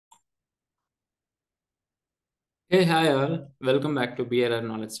Hey, hi all. Welcome back to BRR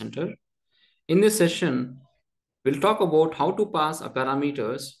Knowledge Center. In this session, we'll talk about how to pass a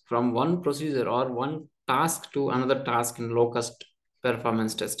parameters from one procedure or one task to another task in Locust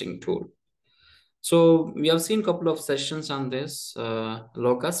performance testing tool. So we have seen a couple of sessions on this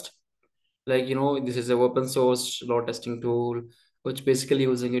Locust. This is a open source load testing tool, which basically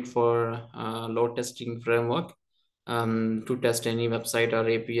using it for load testing framework to test any website or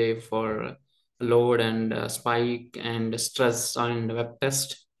API for load and spike and stress on the web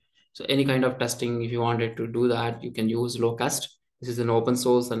test. So any kind of testing, if you wanted to do that, you can use Locust. This is an open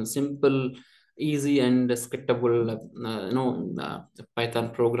source and simple, easy and scriptable,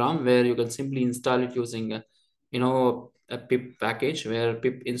 Python program where you can simply install it using, a pip package where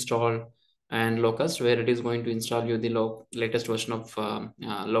pip install and Locust, where it is going to install you the latest version of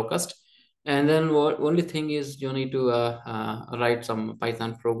Locust. And then what only thing is you need to write some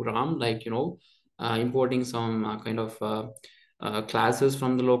Python program, like importing some classes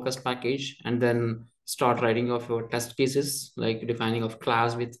from the Locust package, and then start writing of your test cases, like defining of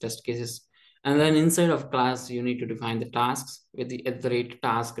class with test cases. And then inside of class, you need to define the tasks with the at the rate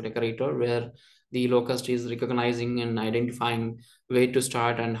task decorator, where the Locust is recognizing and identifying where to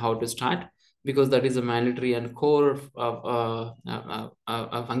start and how to start, because that is a mandatory and core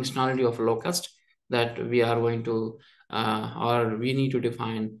functionality of Locust that we are going to or we need to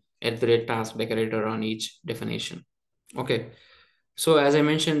define at the rate task decorator on each definition. Okay, so as I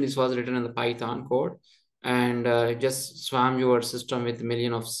mentioned, this was written in the Python code, and just swarm your system with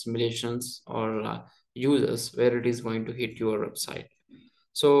million of simulations or users where it is going to hit your website.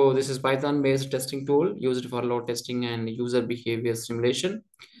 So this is Python based testing tool used for load testing and user behavior simulation.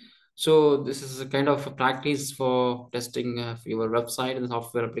 So this is a kind of a practice for testing your website and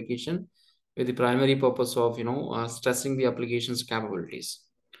software application with the primary purpose of stressing the application's capabilities.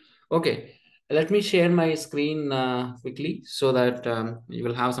 Okay, let me share my screen quickly so that you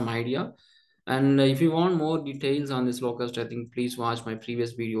will have some idea. And if you want more details on this Locust, I think please watch my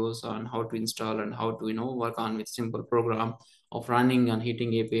previous videos on how to install and how to work on with simple program of running and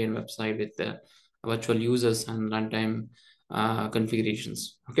hitting API and website with the virtual users and runtime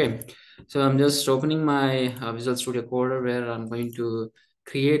configurations. Okay, so I'm just opening my Visual Studio Coder where I'm going to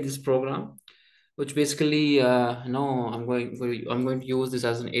create this program, which basically no I'm going to use this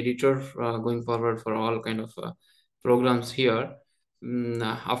as an editor going forward for all kind of programs here.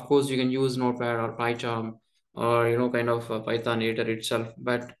 Of course you can use Notepad or PyCharm or kind of Python editor itself,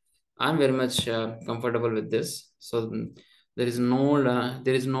 but I'm very much comfortable with this. So there is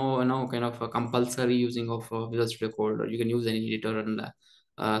no kind of a compulsory using of Visual Studio Code, or you can use any editor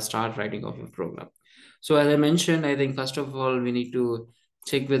and start writing of a program. So as I mentioned, I think first of all we need to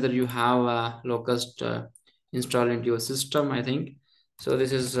check whether you have a Locust installed into your system, I think. So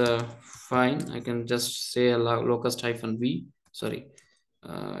this is fine. I can just say a locust hyphen v, sorry,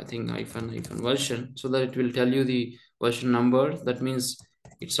 I think hyphen version, so that it will tell you the version number. That means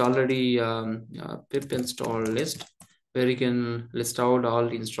it's already pip install list, where you can list out all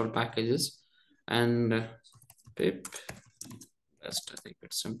the installed packages. And pip list, I think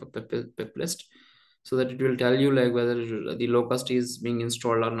it's simple pip list, so that it will tell you like whether the Locust is being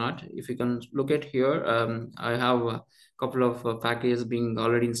installed or not. If you can look at here, I have a couple of packages being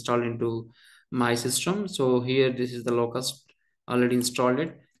already installed into my system. So here, this is the Locust already installed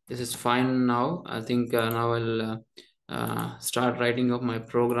it. This is fine now. I think now I'll start writing up my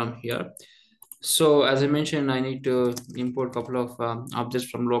program here. So as I mentioned, I need to import a couple of objects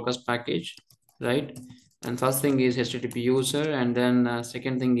from Locust package, right? And first thing is HTTP user, and then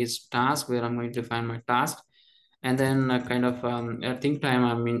second thing is task, where I'm going to find my task, and then at think time.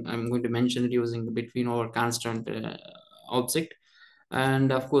 I mean, I'm going to mention it using between or constant object,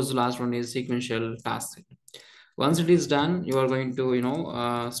 and of course, the last one is sequential task. Once it is done, you are going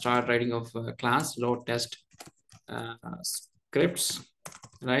to start writing of class load test scripts,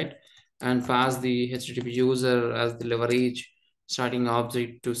 right? And pass the HTTP user as the leverage starting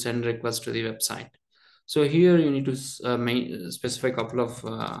object to send request to the website. So here you need to specify a couple of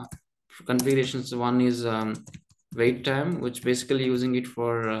configurations. One is wait time, which basically using it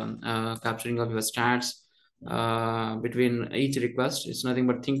for capturing of your stats between each request. It's nothing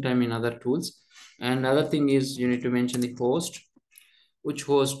but think time in other tools. And other thing is you need to mention the host, which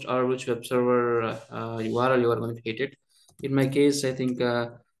host or which web server URL you are going to hit it. In my case, I think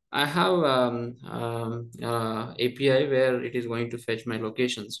I have API where it is going to fetch my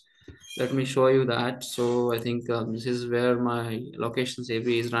locations. Let me show you that. So I think this is where my locations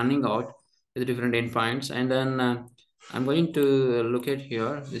API is running out with different endpoints. And then I'm going to look at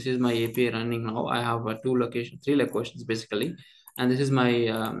here. This is my API running now. I have three locations basically. And this is my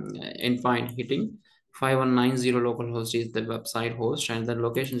endpoint hitting 5190 localhost is the website host, and the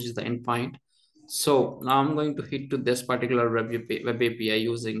location is the endpoint. So now I'm going to hit to this particular web API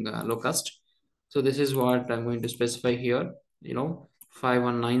using Locust. So this is what I'm going to specify here.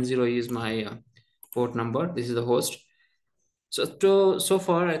 5190 is my port number. This is the host. So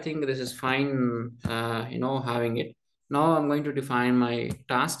far, I think this is fine. Having it. Now I'm going to define my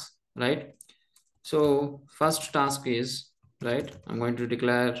tasks, right? So first task is, right, I'm going to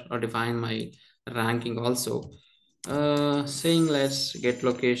declare or define my ranking also. Saying let's get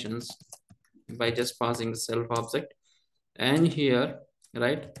locations by just passing self object, and here,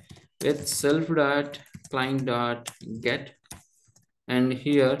 right, with self dot client dot get, and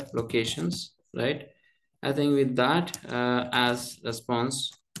here locations, right. I think with that as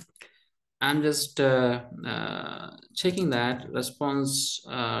response, I'm just checking that response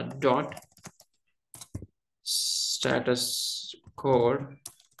dot status code,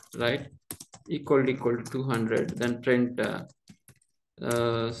 right, equal to 200, then print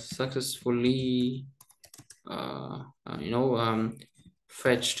successfully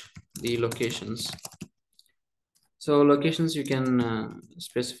fetched the locations. So locations, you can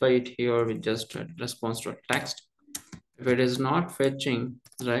specify it here with just response to text. If it is not fetching,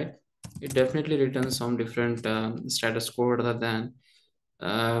 right, it definitely returns some different status code other than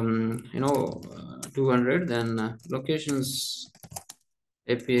 200. Then locations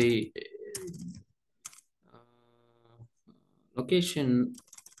API location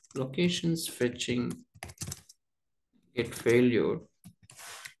locations fetching get failure,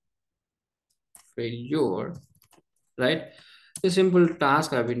 right. The simple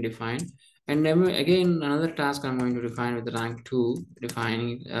task have been defined, and then again another task I'm going to define with rank 2,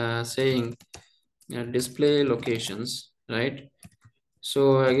 defining saying display locations, right.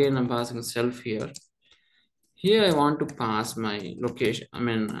 So again I'm passing self here. Here I want to pass my location,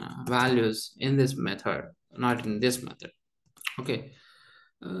 values in this method, not in this method. Okay.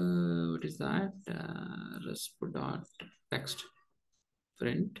 What is that? Resp dot text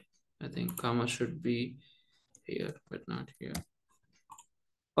print. I think comma should be here, but not here.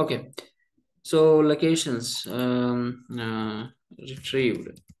 Okay. So locations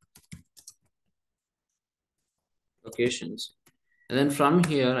retrieved locations, and then from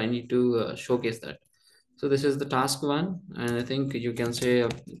here I need to showcase that. So this is the task one, and I think you can say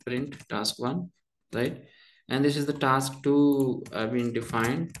print task one, right? And this is the task two have been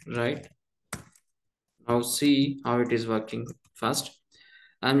defined, right? Now see how it is working first.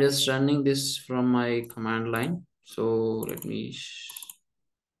 I'm just running this from my command line. So let me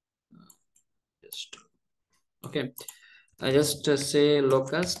just, okay. I just say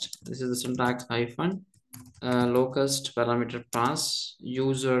locust. This is the syntax hyphen. Locust parameter pass,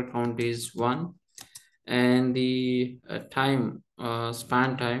 user count is 1, and the time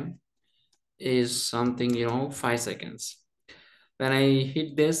span time is something 5 seconds. When I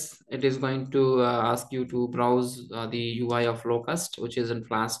hit this, it is going to ask you to browse the UI of Locust, which is in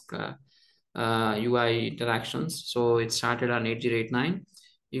Flask UI interactions. So it started on 8089.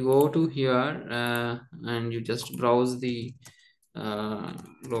 You go to here and you just browse the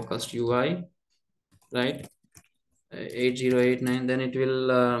Locust UI, right? 8089, then it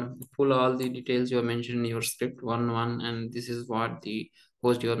will pull all the details you have mentioned in your script one, and this is what the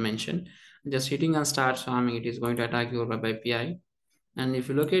host you have mentioned. Just hitting on start swarming, it is going to attack your web API. And if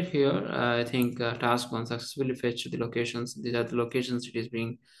you look at here, I think task one successfully fetched the locations. These are the locations it is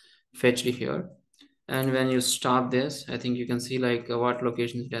being fetched here. And when you stop this, I think you can see like what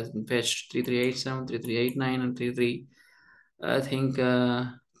locations it has been fetched: 3387, 3389, and 33. I think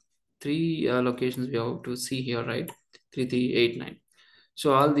three locations we have to see here, right? 3389.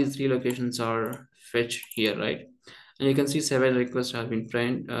 So all these three locations are fetched here, right? And you can see several requests have been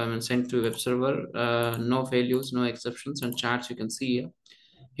sent to web server. No failures, no exceptions, and charts you can see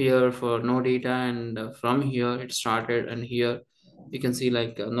here for no data, and from here it started, and here you can see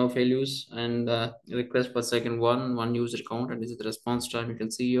like no failures, and request per second one user count, and this is the response time. You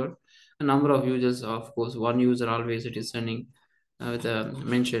can see here a number of users, of course one user always it is sending with the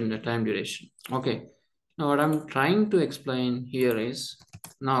mentioned time duration. Okay, now what I'm trying to explain here is,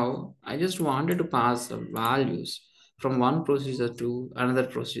 now I just wanted to pass the values from one procedure to another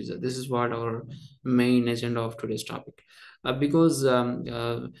procedure. This is what our main agenda of today's topic. Because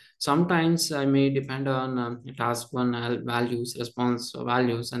sometimes I may depend on task one values, response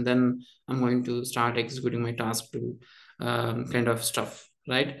values, and then I'm going to start executing my task to kind of stuff,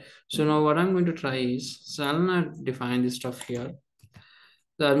 right? So now what I'm going to try is, so I'll not define this stuff here.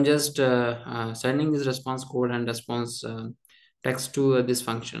 So I'm just sending this response code and response text to this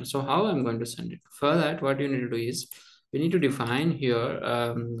function. So how I'm going to send it? For that, what you need to do is we need to define here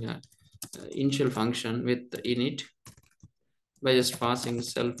initial function with init by just passing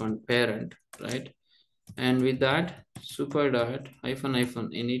self and parent, right? And with that, super dot hyphen hyphen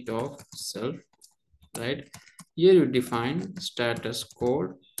init of self, right? Here you define status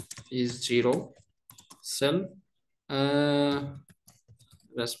code is 0, self uh,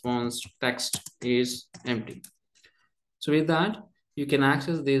 response text is empty. So with that, you can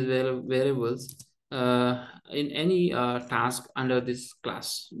access these variables in any task under this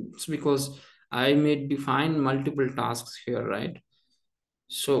class. It's because I may define multiple tasks here, right?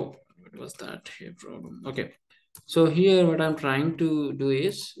 So what was that here problem? Okay. So here what I'm trying to do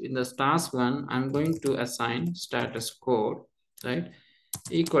is in the task one, I'm going to assign status code, right?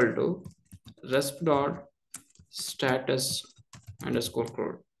 Equal to resp dot status underscore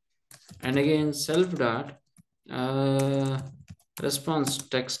code. And again, self dot uh, response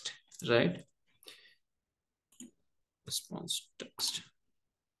text, right? Response text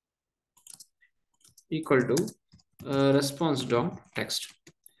equal to response dot text.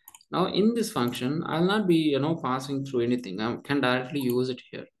 Now in this function, I'll not be passing through anything. I can directly use it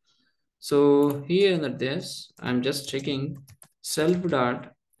here. So here in this, I'm just checking self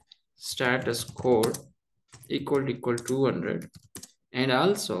dot status code equal to 200, and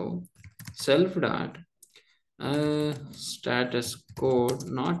also self dot status code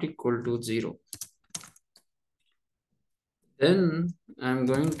not equal to 0. Then I'm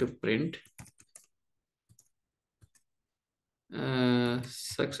going to print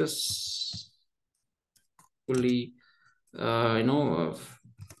successfully uh, you know uh,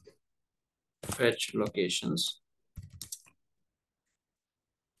 fetch locations.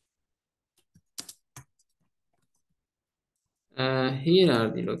 Here are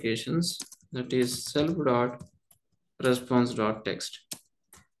the locations, that is self dot response dot text.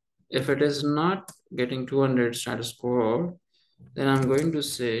 If it is not getting 200 status code, then I'm going to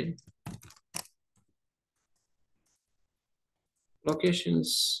say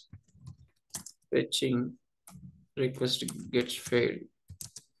locations fetching request gets failed,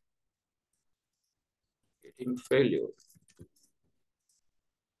 getting failure.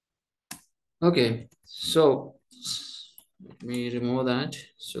 Okay, so let me remove that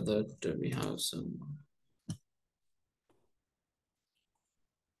so that we have some.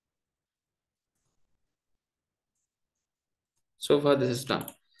 So far this is done.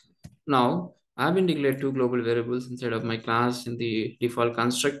 Now I've been declared two global variables inside of my class in the default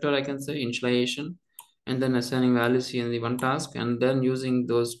constructor, I can say initialization, and then assigning values here in the one task, and then using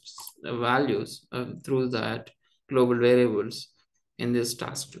those values through that global variables in this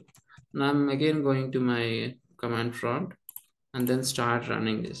task too. Now I'm again going to my command prompt and then start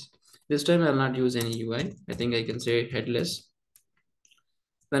running this. This time I'll not use any UI. I think I can say headless.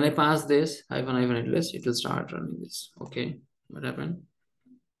 When I pass this hyphen hyphen headless, it will start running this. Okay, what happened?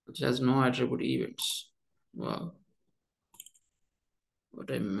 It has no attribute events. Wow, what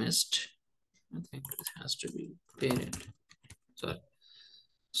I missed. I think it has to be parent. Sorry.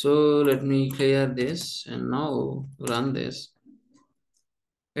 So let me clear this and now run this.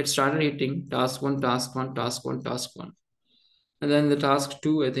 It started hitting task one, task one, task one, task one. And then the task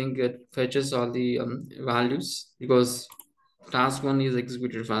two, I think it fetches all the values because task one is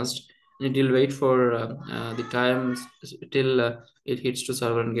executed fast and it will wait for the time till it hits to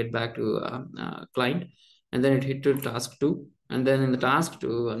server and get back to client, and then it hit to task two, and then in the task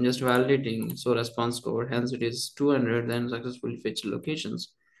two I'm just validating, so response code, hence it is 200, then successfully fetched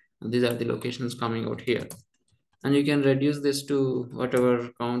locations, and these are the locations coming out here, and you can reduce this to whatever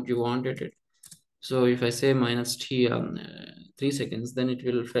count you wanted it. So if I say minus t 3 seconds, then it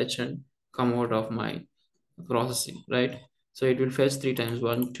will fetch and come out of my processing, right? So it will fetch three times,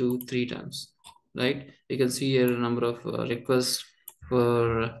 one, two, three times, right? You can see here a number of requests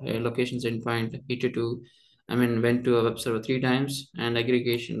for locations endpoint hit to, I mean, went to a web server three times, and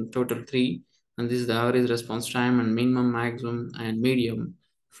aggregation total three. And this is the average response time and minimum, maximum, and medium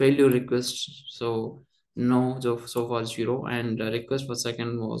failure requests. So no, so far 0, and request per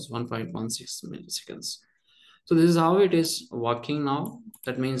second was 1.16 milliseconds. So this is how it is working now.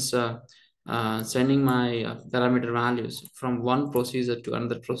 That means sending my parameter values from one procedure to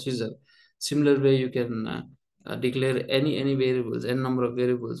another procedure. Similar way, you can declare any variables, n number of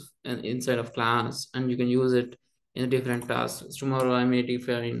variables inside of class, and you can use it in different tasks. Tomorrow I may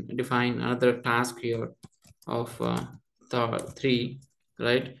define another task here of three,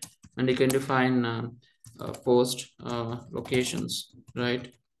 right? And you can define post locations,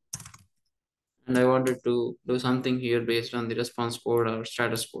 right? And I wanted to do something here based on the response code or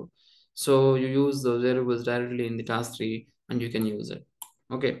status code. So you use those variables directly in the task tree and you can use it.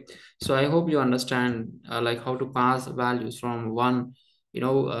 Okay, so I hope you understand like how to pass values from one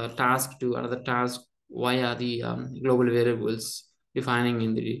task to another task via the global variables defining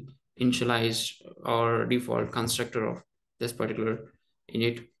in the initialized or default constructor of this particular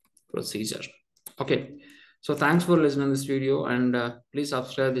init procedure. Okay, so thanks for listening to this video, and please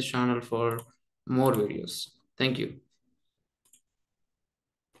subscribe this channel for more videos. Thank you.